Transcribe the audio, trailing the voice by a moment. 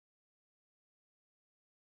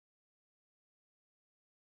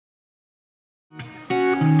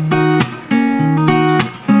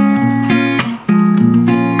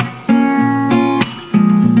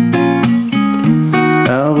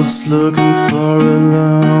just looking for a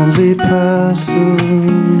lonely person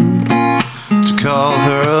to call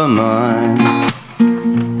her mine.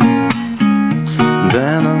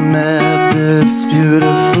 Then I met this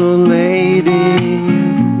beautiful lady,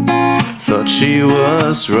 thought she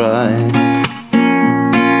was right.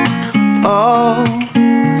 Oh,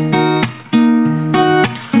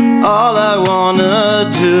 all I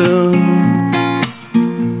wanna do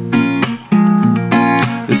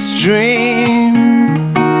is dream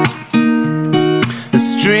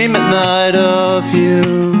at night of you.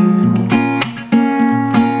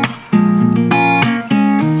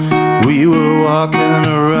 We were walking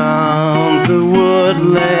around the wood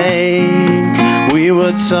lake, we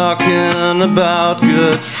were talking about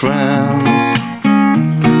good friends.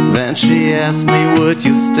 Then she asked me, would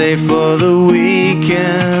you stay for the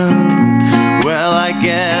weekend? Well, I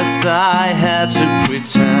guess I had to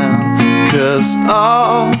pretend, 'cause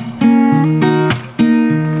all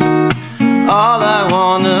I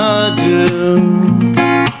wanna do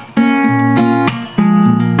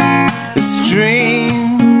is dream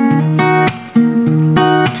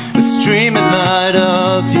at night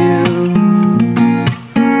of you.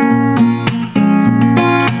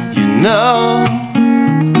 You know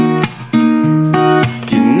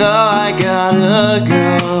I gotta go.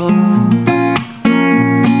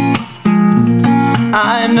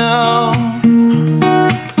 I know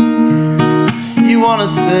you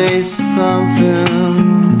wanna say something.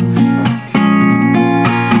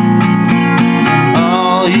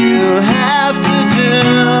 All you have to do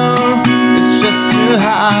is just to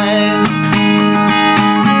hide.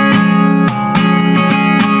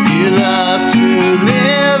 You love to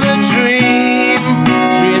live a dream,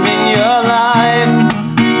 dreaming your life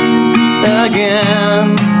again.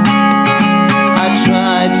 I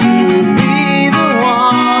tried to be the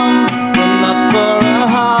one, but not for a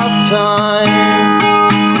half time.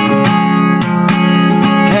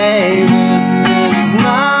 Hey, this is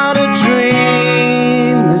not a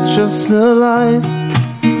dream, it's just a life.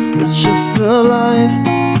 It's just a life.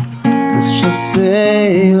 It's just a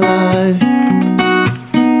life.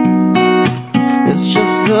 It's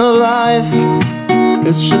just a life.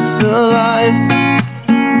 It's just a life.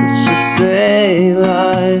 It's just a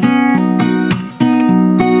life.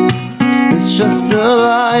 It's just a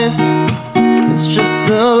life. It's just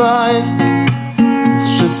a life. It's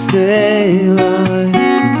just a life.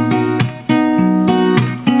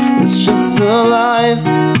 It's just a life.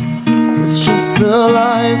 It's just a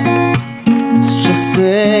life. It's just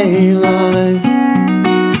a life.